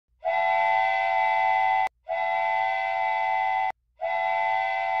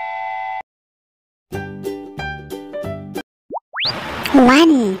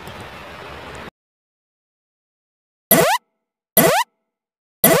One.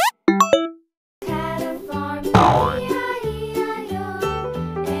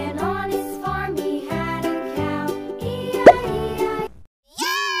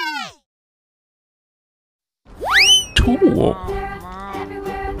 Two.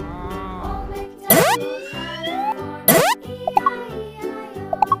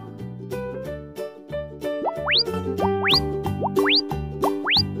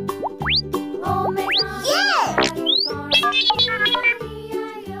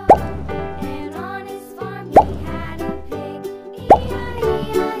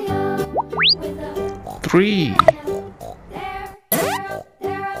 Three.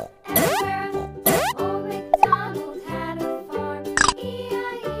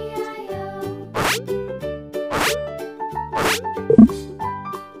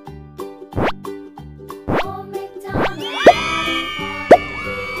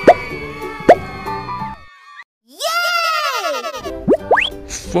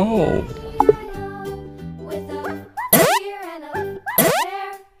 Four.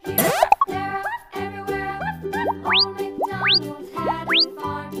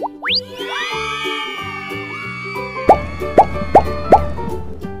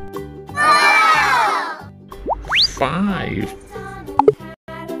 Five.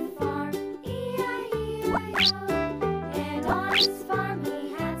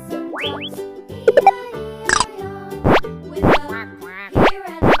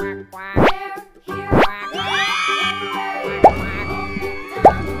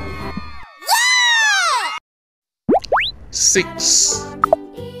 Six.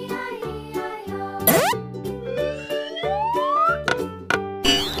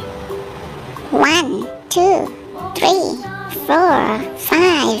 One, two, three, four,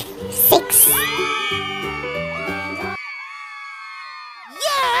 five, six.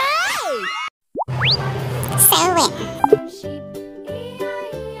 Seven.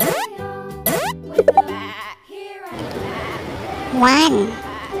 One,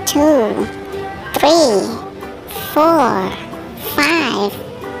 two, three, four, five,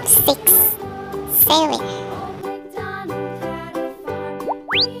 six, seven.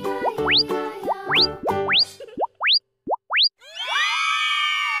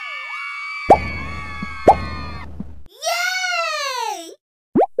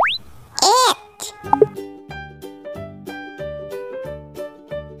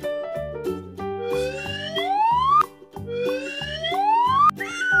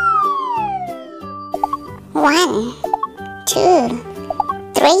 One, two,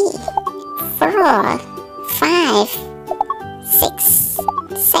 three, four, five, six,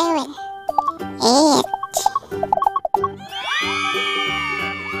 seven, eight.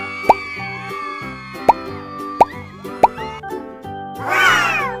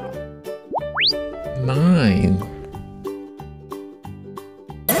 Nine.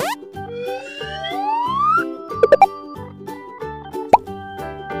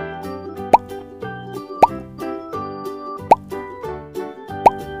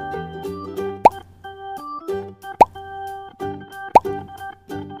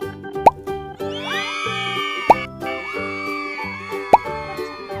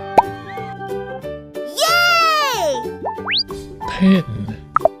 Ten.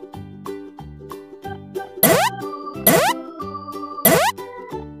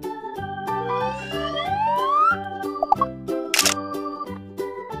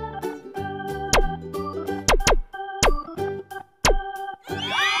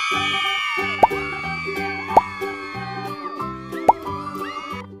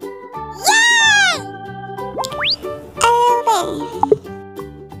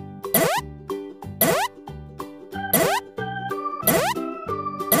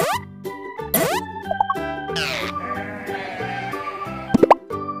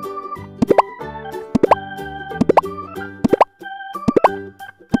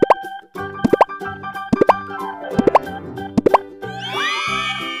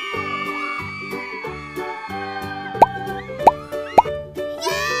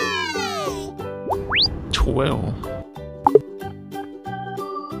 Twelve.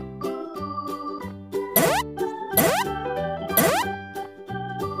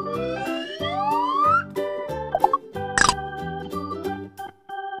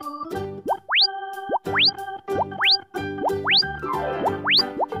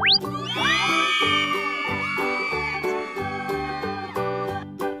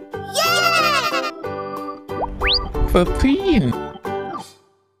 Yeah! 13.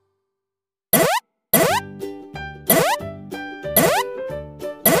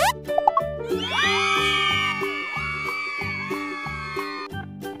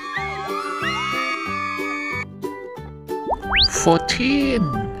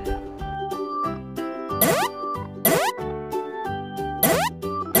 14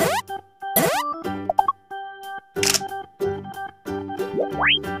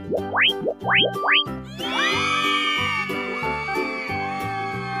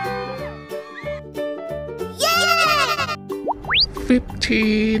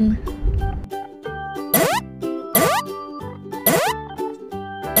 15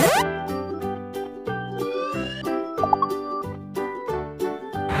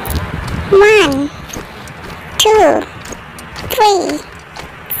 1, 2, 3,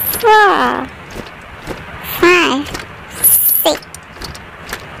 4, 5, 6,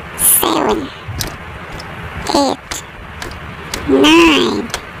 7, 8, 9,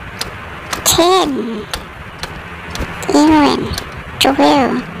 10, 11,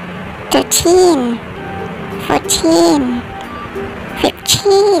 12, 13, 14,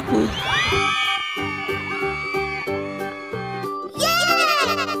 15.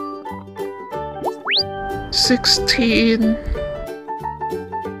 16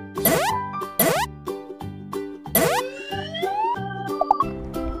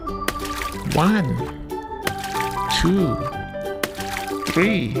 1 2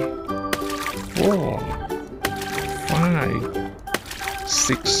 3 4 5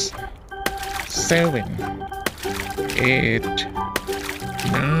 6 7 8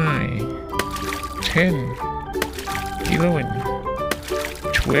 9 10 11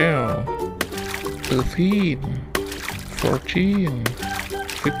 12 13 14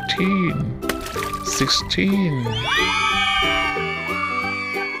 15 16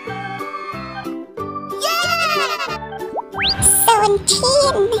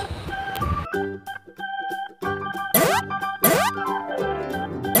 17.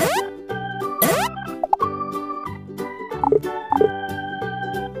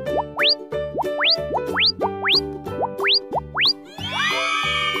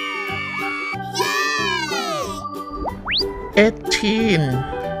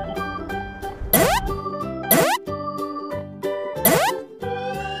 18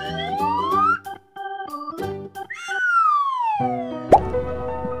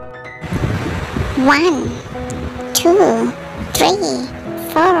 1, 2, 3,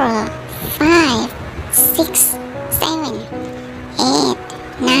 4, 5, 6, 7, 8,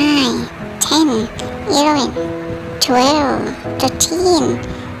 9, 10, 11, 12, 13,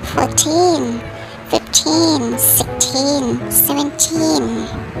 14, 15, 16, 17,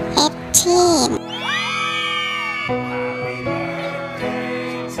 18.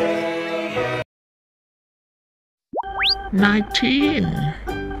 19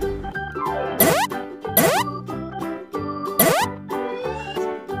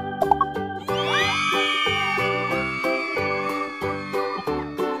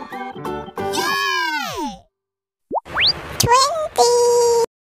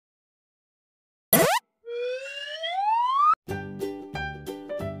 20.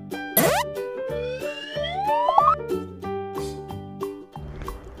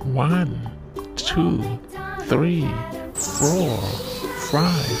 1 2 3 4 5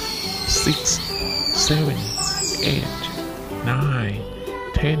 6 7 8 9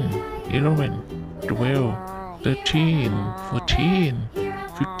 10 11 12 13 14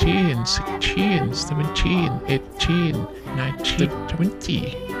 15 16 17 18 19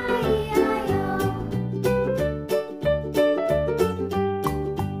 20